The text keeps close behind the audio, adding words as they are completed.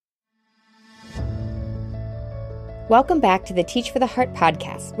Welcome back to the Teach for the Heart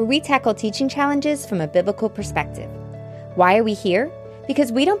podcast, where we tackle teaching challenges from a biblical perspective. Why are we here?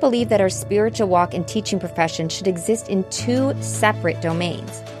 Because we don't believe that our spiritual walk and teaching profession should exist in two separate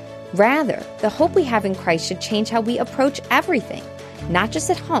domains. Rather, the hope we have in Christ should change how we approach everything, not just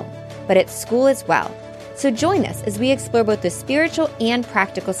at home, but at school as well. So join us as we explore both the spiritual and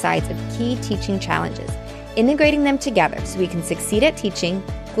practical sides of key teaching challenges, integrating them together so we can succeed at teaching,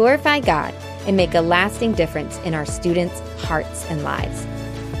 glorify God, and make a lasting difference in our students' hearts and lives.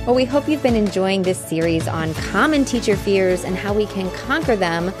 Well, we hope you've been enjoying this series on common teacher fears and how we can conquer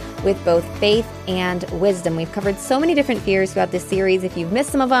them with both faith and wisdom. We've covered so many different fears throughout this series. If you've missed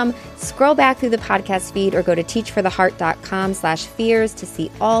some of them, scroll back through the podcast feed or go to teachfortheheart.com/fears to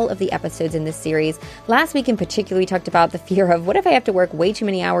see all of the episodes in this series. Last week in particular, we talked about the fear of what if I have to work way too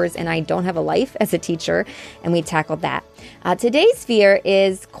many hours and I don't have a life as a teacher, and we tackled that. Today's fear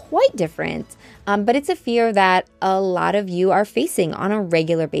is quite different. But it's a fear that a lot of you are facing on a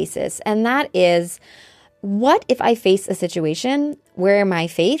regular basis. And that is, what if I face a situation where my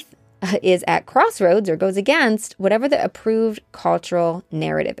faith is at crossroads or goes against whatever the approved cultural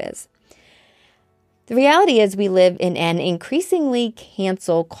narrative is? The reality is we live in an increasingly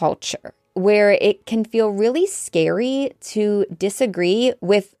cancel culture where it can feel really scary to disagree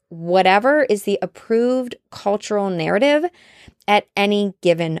with whatever is the approved cultural narrative at any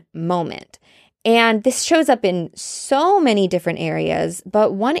given moment. And this shows up in so many different areas,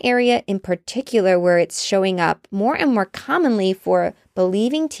 but one area in particular where it's showing up more and more commonly for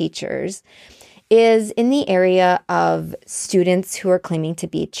believing teachers is in the area of students who are claiming to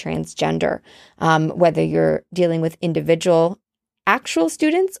be transgender, whether you're dealing with individual actual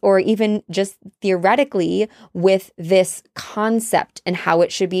students or even just theoretically with this concept and how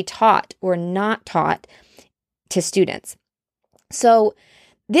it should be taught or not taught to students. So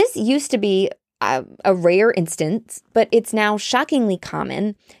this used to be a rare instance, but it's now shockingly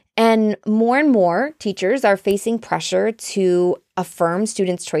common. And more teachers are facing pressure to affirm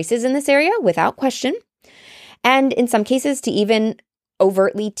students' choices in this area without question. And in some cases, to even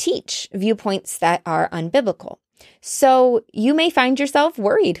overtly teach viewpoints that are unbiblical. So you may find yourself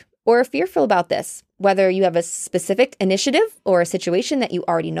worried or fearful about this, whether you have a specific initiative or a situation that you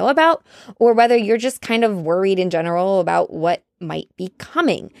already know about, or whether you're just kind of worried in general about what might be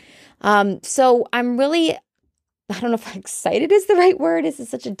coming. So I'm really, I don't know if excited is the right word. This is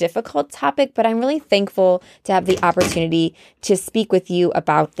such a difficult topic, but I'm really thankful to have the opportunity to speak with you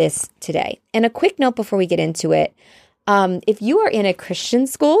about this today. And a quick note before we get into it. If you are in a Christian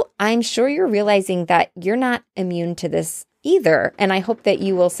school, I'm sure you're realizing that you're not immune to this either. And I hope that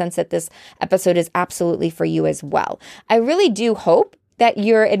you will sense that this episode is absolutely for you as well. I really do hope that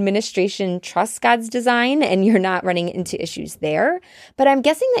your administration trusts God's design and you're not running into issues there. But I'm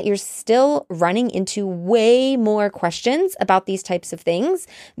guessing that you're still running into way more questions about these types of things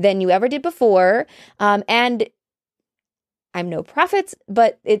than you ever did before. And I'm no prophet,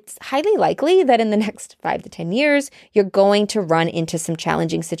 but it's highly likely that in the next 5 to 10 years, you're going to run into some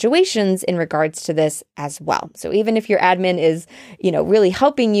challenging situations in regards to this as well. So even if your admin is, really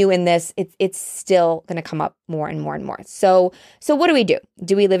helping you in this, it's still going to come up more and more and more. So what do we do?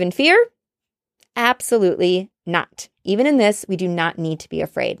 Do we live in fear? Absolutely not. Even in this, we do not need to be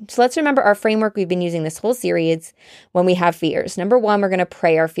afraid. So let's remember our framework we've been using this whole series when we have fears. Number 1, we're going to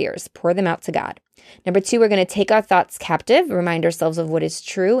pray our fears, pour them out to God. Number 2, we're going to take our thoughts captive, remind ourselves of what is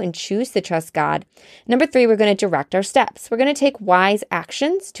true, and choose to trust God. Number 3, we're going to direct our steps. We're going to take wise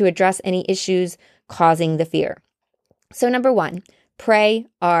actions to address any issues causing the fear. So number 1, pray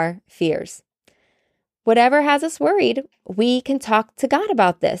our fears. Whatever has us worried, we can talk to God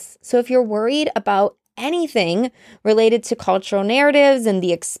about this. So if you're worried about anything related to cultural narratives and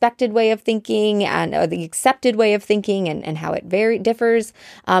the expected way of thinking or the accepted way of thinking and how it differs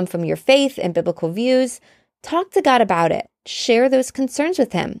from your faith and biblical views, talk to God about it. Share those concerns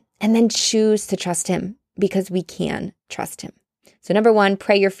with him and then choose to trust him because we can trust him. So number 1,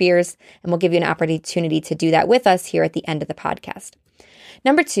 pray your fears, and we'll give you an opportunity to do that with us here at the end of the podcast.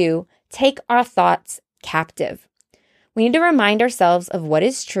 Number 2, take our thoughts captive. We need to remind ourselves of what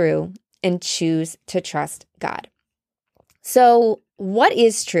is true and choose to trust God. So what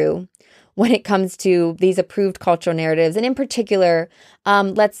is true when it comes to these approved cultural narratives? And in particular,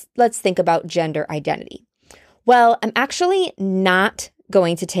 let's think about gender identity. Well, I'm actually not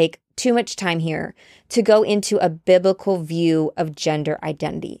going to take too much time here to go into a biblical view of gender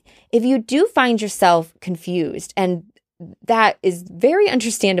identity. If you do find yourself confused, and that is very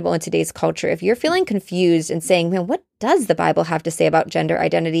understandable in today's culture. If you're feeling confused and saying, man, what does the Bible have to say about gender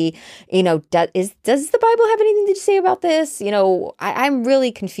identity? Does the Bible have anything to say about this? I'm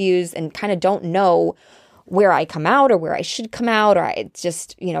really confused and kind of don't know where I come out or where I should come out, or I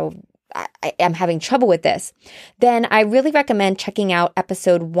just, I am having trouble with this, then I really recommend checking out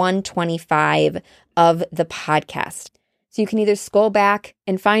episode 125 of the podcast. So you can either scroll back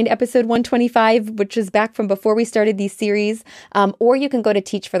and find episode 125, which is back from before we started these series, or you can go to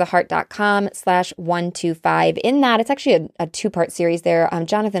teachfortheheart.com/125. In that, it's actually a two-part series there.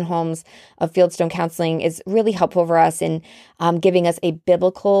 Jonathan Holmes of Fieldstone Counseling is really helpful for us in giving us a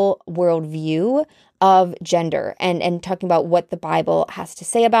biblical worldview of gender and talking about what the Bible has to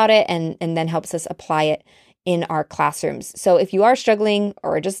say about it, and then helps us apply it in our classrooms. So if you are struggling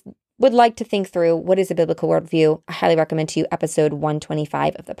or just would like to think through what is a biblical worldview, I highly recommend to you episode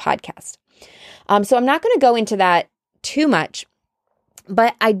 125 of the podcast. So I'm not going to go into that too much,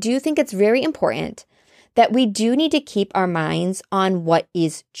 but I do think it's very important that we do need to keep our minds on what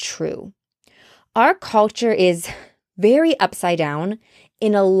is true. Our culture is very upside down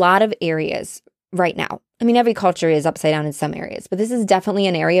in a lot of areas right now. I mean, every culture is upside down in some areas, but this is definitely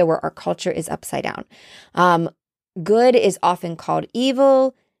an area where our culture is upside down. Good is often called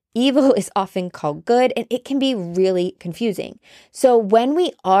evil. Evil is often called good, and it can be really confusing. So when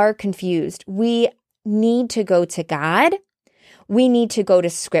we are confused, we need to go to God. We need to go to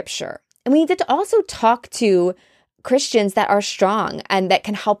Scripture. And we need to also talk to Christians that are strong and that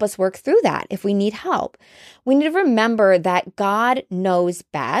can help us work through that if we need help. We need to remember that God knows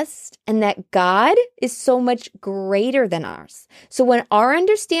best and that God is so much greater than us. So when our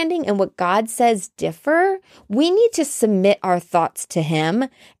understanding and what God says differ, we need to submit our thoughts to Him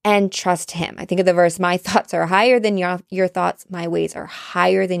and trust Him. I think of the verse, "My thoughts are higher than your thoughts. My ways are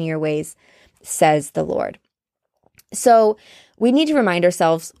higher than your ways, says the Lord." So we need to remind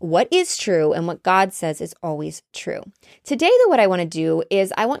ourselves what is true and what God says is always true. Today, though, what I want to do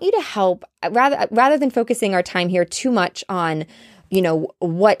is I want you to help, rather than focusing our time here too much on,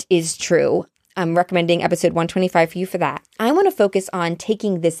 what is true. I'm recommending episode 125 for you for that. I want to focus on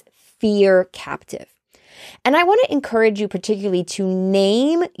taking this fear captive. And I want to encourage you particularly to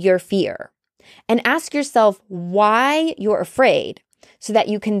name your fear and ask yourself why you're afraid, so that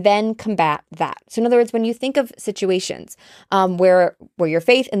you can then combat that. So in other words, when you think of situations where your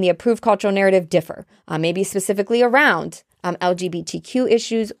faith and the approved cultural narrative differ, maybe specifically around LGBTQ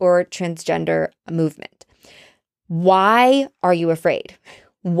issues or transgender movement, why are you afraid?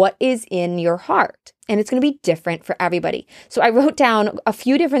 What is in your heart? And it's going to be different for everybody. So I wrote down a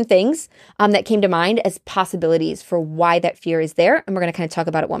few different things that came to mind as possibilities for why that fear is there. And we're going to kind of talk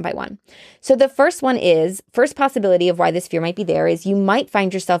about it one by one. So the first possibility of why this fear might be there is you might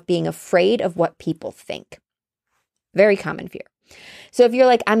find yourself being afraid of what people think. Very common fear. So if you're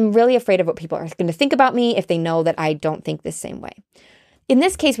like, I'm really afraid of what people are going to think about me if they know that I don't think the same way. In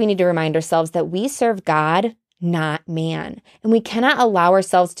this case, we need to remind ourselves that we serve God, not man. And we cannot allow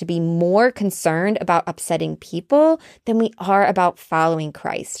ourselves to be more concerned about upsetting people than we are about following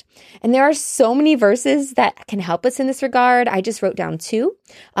Christ. And there are so many verses that can help us in this regard. I just wrote down two.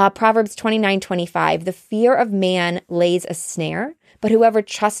 Proverbs 29:25, "The fear of man lays a snare, but whoever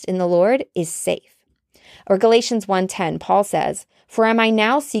trusts in the Lord is safe." Or Galatians 1:10, Paul says, "For am I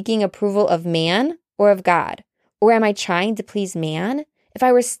now seeking approval of man or of God? Or am I trying to please man? If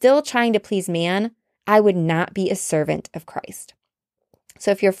I were still trying to please man, I would not be a servant of Christ."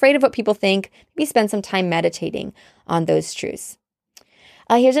 So if you're afraid of what people think, maybe spend some time meditating on those truths.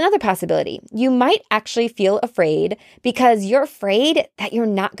 Here's another possibility. You might actually feel afraid because you're afraid that you're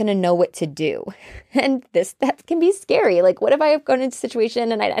not going to know what to do. And that can be scary. Like, what if I have gone into a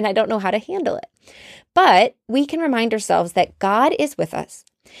situation and I don't know how to handle it? But we can remind ourselves that God is with us.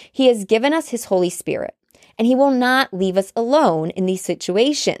 He has given us His Holy Spirit, and He will not leave us alone in these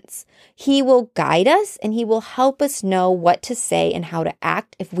situations. He will guide us and He will help us know what to say and how to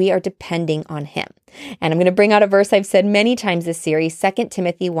act if we are depending on Him. And I'm going to bring out a verse I've said many times this series, 2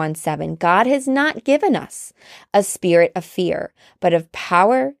 Timothy 1:7. God has not given us a spirit of fear, but of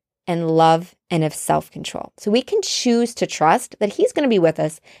power and love and of self-control. So we can choose to trust that He's going to be with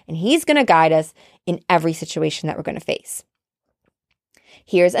us and He's going to guide us in every situation that we're going to face.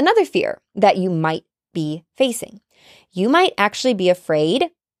 Here's another fear that you might be facing. You might actually be afraid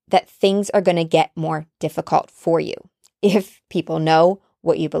that things are going to get more difficult for you if people know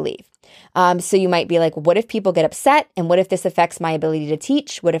what you believe. So you might be like, what if people get upset? And what if this affects my ability to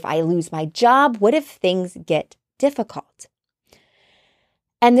teach? What if I lose my job? What if things get difficult?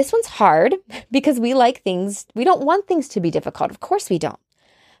 And this one's hard because we don't want things to be difficult. Of course we don't.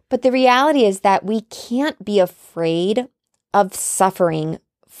 But the reality is that we can't be afraid of suffering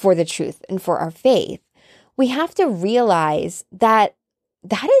for the truth and for our faith. We have to realize that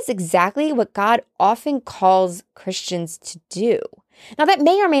is exactly what God often calls Christians to do. Now, that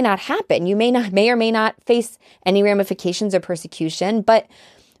may or may not happen. You may or may not face any ramifications of persecution, but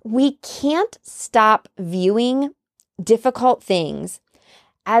we can't stop viewing difficult things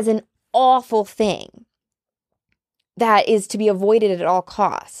as an awful thing that is to be avoided at all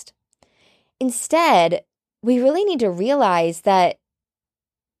cost. Instead, we really need to realize that,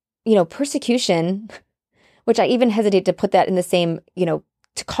 persecution, which I even hesitate to put that in the same,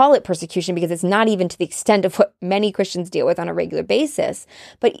 to call it persecution because it's not even to the extent of what many Christians deal with on a regular basis,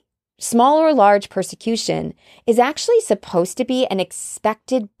 but small or large persecution is actually supposed to be an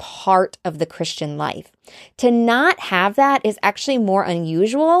expected part of the Christian life. To not have that is actually more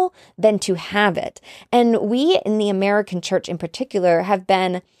unusual than to have it. And we in the American church in particular have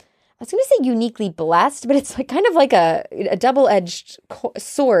been, I was going to say uniquely blessed, but it's kind of like a double-edged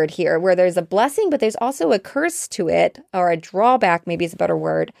sword here where there's a blessing, but there's also a curse to it, or a drawback maybe is a better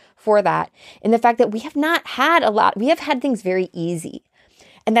word for that, in the fact that we have not had we have had things very easy.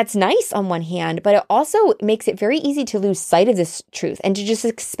 And that's nice on one hand, but it also makes it very easy to lose sight of this truth and to just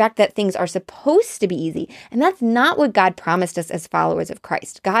expect that things are supposed to be easy. And that's not what God promised us as followers of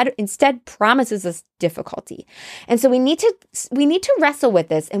Christ. God instead promises us difficulty. And so we need to wrestle with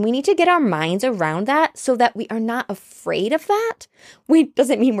this, and we need to get our minds around that so that we are not afraid of that.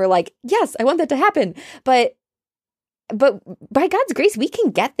 Doesn't mean we're like, yes, I want that to happen. But by God's grace, we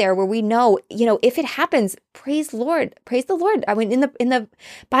can get there where we know, if it happens, praise the Lord. I mean, in the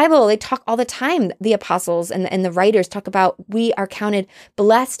Bible, they talk all the time. The apostles and the writers talk about we are counted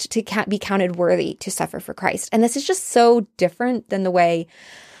blessed to be counted worthy to suffer for Christ. And this is just so different than the way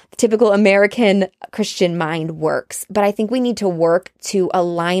the typical American Christian mind works. But I think we need to work to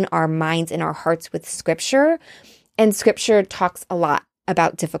align our minds and our hearts with Scripture. And Scripture talks a lot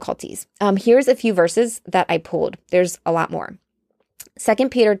about difficulties. Here's a few verses that I pulled. There's a lot more. 2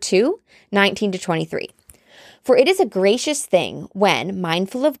 Peter 2:19-23. For it is a gracious thing when,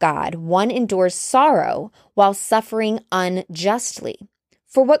 mindful of God, one endures sorrow while suffering unjustly.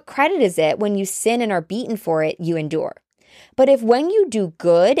 For what credit is it when you sin and are beaten for it, you endure? But if when you do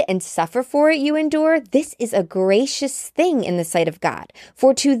good and suffer for it you endure, this is a gracious thing in the sight of God.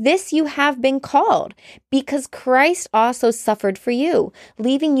 For to this you have been called, because Christ also suffered for you,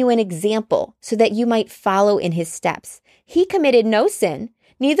 leaving you an example so that you might follow in his steps. He committed no sin,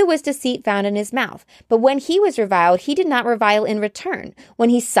 neither was deceit found in his mouth. But when he was reviled, he did not revile in return. When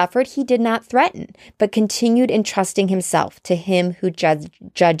he suffered, he did not threaten, but continued entrusting himself to him who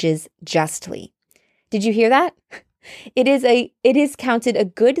judges justly. Did you hear that? It is counted a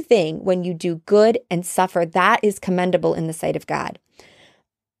good thing when you do good and suffer. That is commendable in the sight of God.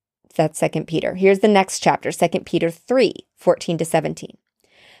 That's 2 Peter. Here's the next chapter, 2 Peter 3:14-17.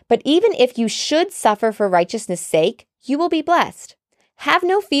 But even if you should suffer for righteousness' sake, you will be blessed. Have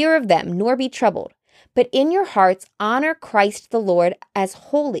no fear of them, nor be troubled. But in your hearts honor Christ the Lord as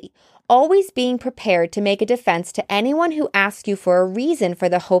holy, always being prepared to make a defense to anyone who asks you for a reason for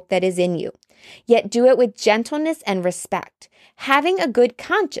the hope that is in you. Yet do it with gentleness and respect, having a good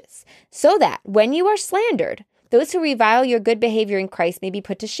conscience, so that when you are slandered, those who revile your good behavior in Christ may be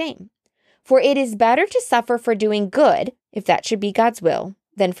put to shame. For it is better to suffer for doing good, if that should be God's will,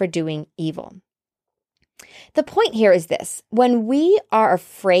 than for doing evil. The point here is this: when we are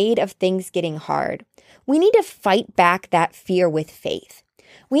afraid of things getting hard, we need to fight back that fear with faith.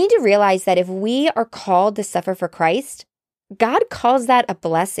 We need to realize that if we are called to suffer for Christ, God calls that a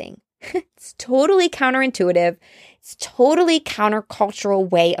blessing. It's totally counterintuitive. It's totally countercultural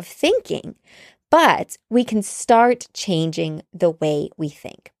way of thinking, but we can start changing the way we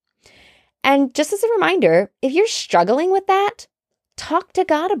think. And just as a reminder, if you're struggling with that, talk to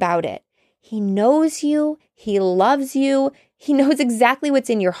God about it. He knows you. He loves you. He knows exactly what's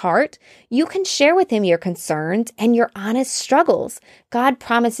in your heart. You can share with him your concerns and your honest struggles. God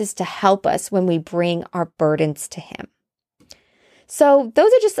promises to help us when we bring our burdens to him. So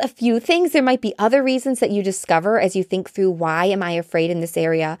those are just a few things. There might be other reasons that you discover as you think through, why am I afraid in this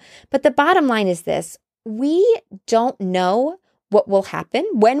area? But the bottom line is this: we don't know what will happen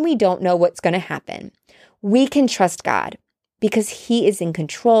when we don't know what's going to happen. We can trust God because he is in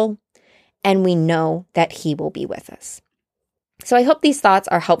control and we know that he will be with us. So I hope these thoughts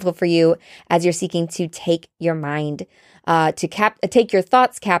are helpful for you as you're seeking to take your mind, take your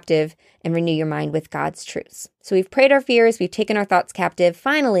thoughts captive and renew your mind with God's truths. So we've prayed our fears, we've taken our thoughts captive,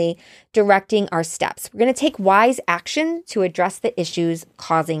 finally directing our steps. We're going to take wise action to address the issues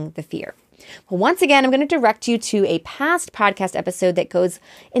causing the fear. Well, once again, I'm going to direct you to a past podcast episode that goes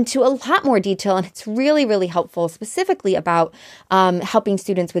into a lot more detail, and it's really, really helpful, specifically about helping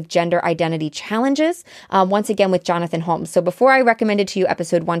students with gender identity challenges, once again with Jonathan Holmes. So before I recommended to you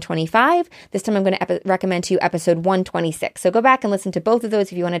episode 125, this time I'm going to recommend to you episode 126. So go back and listen to both of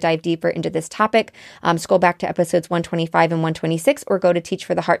those if you want to dive deeper into this topic. Scroll back to episodes 125 and 126, or go to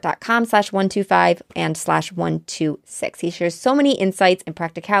teachfortheheart.com/125 and /126. He shares so many insights and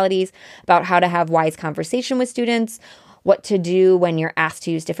practicalities about how to have wise conversation with students, what to do when you're asked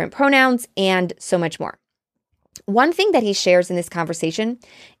to use different pronouns, and so much more. One thing that he shares in this conversation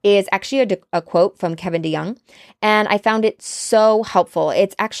is actually a quote from Kevin DeYoung, and I found it so helpful.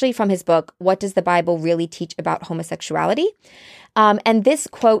 It's actually from his book, What Does the Bible Really Teach About Homosexuality? And this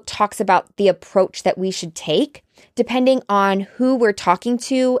quote talks about the approach that we should take depending on who we're talking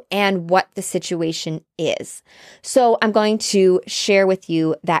to and what the situation is. So I'm going to share with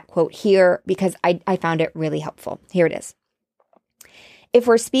you that quote here because I found it really helpful. Here it is. If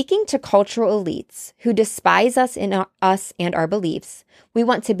we're speaking to cultural elites who despise us in us and our beliefs, we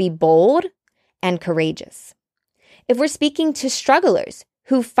want to be bold and courageous. If we're speaking to strugglers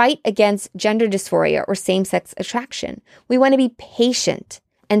who fight against gender dysphoria or same-sex attraction, we want to be patient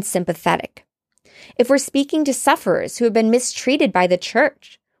and sympathetic. If we're speaking to sufferers who have been mistreated by the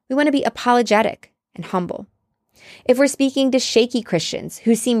church, we want to be apologetic and humble. If we're speaking to shaky Christians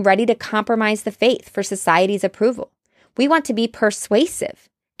who seem ready to compromise the faith for society's approval, we want to be persuasive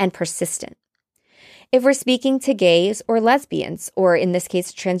and persistent. If we're speaking to gays or lesbians, or in this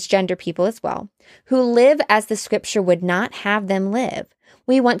case, transgender people as well, who live as the scripture would not have them live,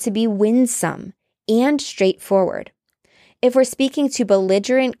 we want to be winsome and straightforward. If we're speaking to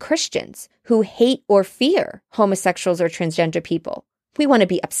belligerent Christians who hate or fear homosexuals or transgender people, we want to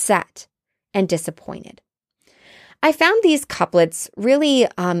be upset and disappointed. I found these couplets really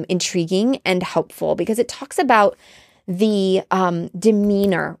intriguing and helpful because it talks about the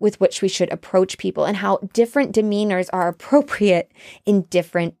demeanor with which we should approach people and how different demeanors are appropriate in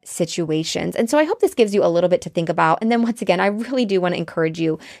different situations. And so I hope this gives you a little bit to think about. And then once again, I really do want to encourage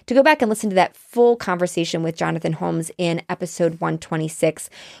you to go back and listen to that full conversation with Jonathan Holmes in episode 126,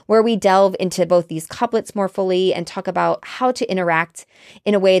 where we delve into both these couplets more fully and talk about how to interact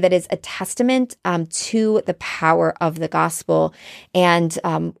in a way that is a testament to the power of the gospel, and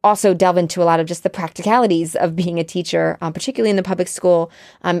also delve into a lot of just the practicalities of being a teacher, particularly in the public school,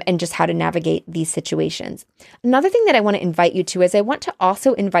 and just how to navigate these situations. Another thing that I want to invite you to is I want to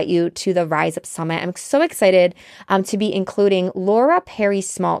also invite you to the Rise Up Summit. I'm so excited to be including Laura Perry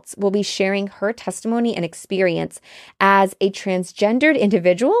Smaltz will be sharing her testimony and experience as a transgendered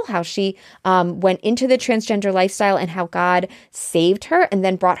individual, how she went into the transgender lifestyle and how God saved her and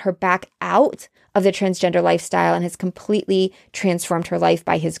then brought her back out of the transgender lifestyle and has completely transformed her life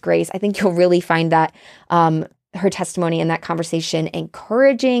by his grace. I think you'll really find that her testimony and that conversation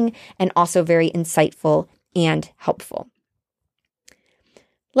encouraging and also very insightful and helpful.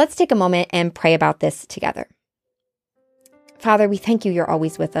 Let's take a moment and pray about this together. Father, we thank you, you're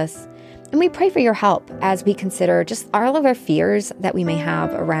always with us. And we pray for your help as we consider just all of our fears that we may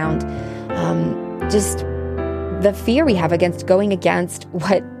have around just the fear we have against going against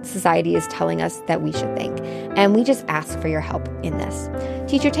what society is telling us that we should think. And we just ask for your help in this.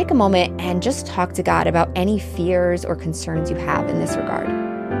 Teacher, take a moment and just talk to God about any fears or concerns you have in this regard.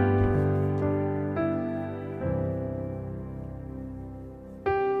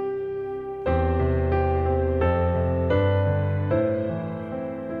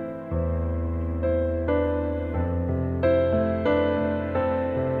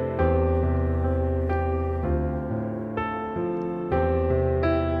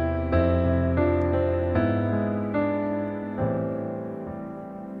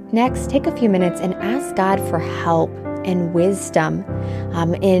 Next, take a few minutes and ask God for help and wisdom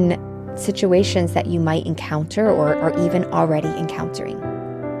in situations that you might encounter or are even already encountering.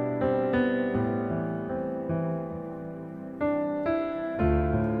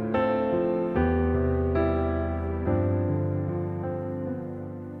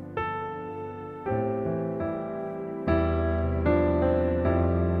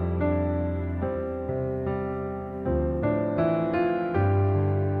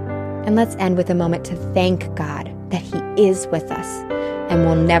 And let's end with a moment to thank God that He is with us and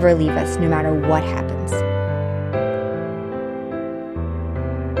will never leave us no matter what happens.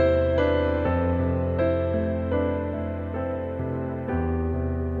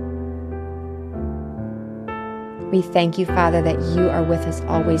 We thank you, Father, that you are with us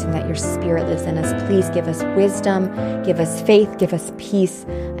always and that your Spirit lives in us. Please give us wisdom, give us faith, give us peace,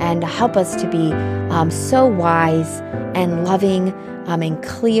 and help us to be so wise and loving and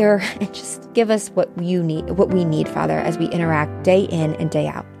clear, and just give us what we need, Father, as we interact day in and day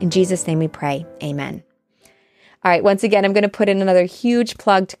out. In Jesus' name we pray. Amen. All right, once again, I'm going to put in another huge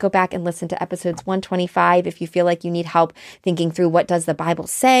plug to go back and listen to episodes 125 if you feel like you need help thinking through what does the Bible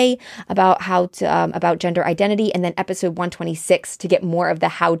say about about gender identity, and then episode 126 to get more of the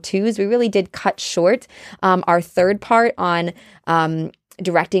how-tos. We really did cut short our third part on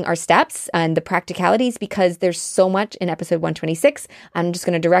directing our steps and the practicalities because there's so much in episode 126. I'm just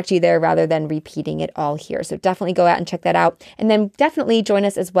going to direct you there rather than repeating it all here. So definitely go out and check that out. And then definitely join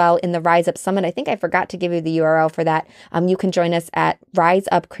us as well in the Rise Up Summit. I think I forgot to give you the URL for that. You can join us at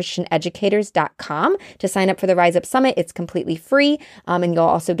riseupchristianeducators.com to sign up for the Rise Up Summit. It's completely free. And you'll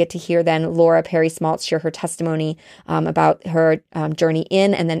also get to hear then Laura Perry Smaltz share her testimony about her journey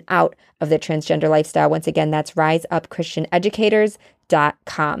in and then out of the transgender lifestyle. Once again, that's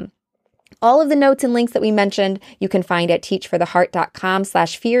riseupchristianeducators.com. All of the notes and links that we mentioned, you can find at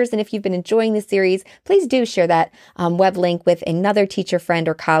teachfortheheart.com/fears. And if you've been enjoying this series, please do share that web link with another teacher, friend,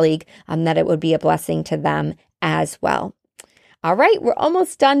 or colleague, that it would be a blessing to them as well. All right, we're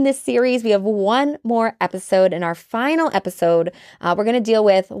almost done this series. We have one more episode. In our final episode, we're going to deal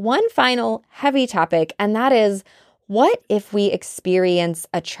with one final heavy topic, and that is, what if we experience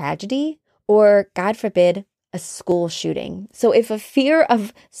a tragedy or, God forbid, a school shooting? So if a fear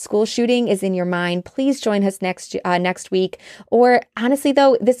of school shooting is in your mind, please join us next week. Or honestly,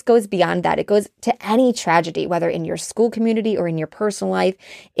 though, this goes beyond that. It goes to any tragedy, whether in your school community or in your personal life.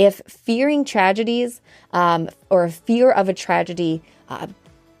 If fearing tragedies or a fear of a tragedy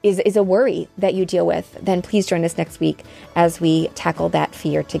is a worry that you deal with, then please join us next week as we tackle that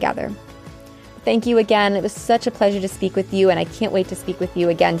fear together. Thank you again. It was such a pleasure to speak with you, and I can't wait to speak with you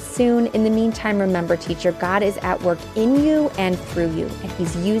again soon. In the meantime, remember, teacher, God is at work in you and through you, and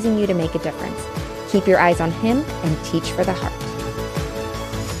He's using you to make a difference. Keep your eyes on Him and teach for the heart.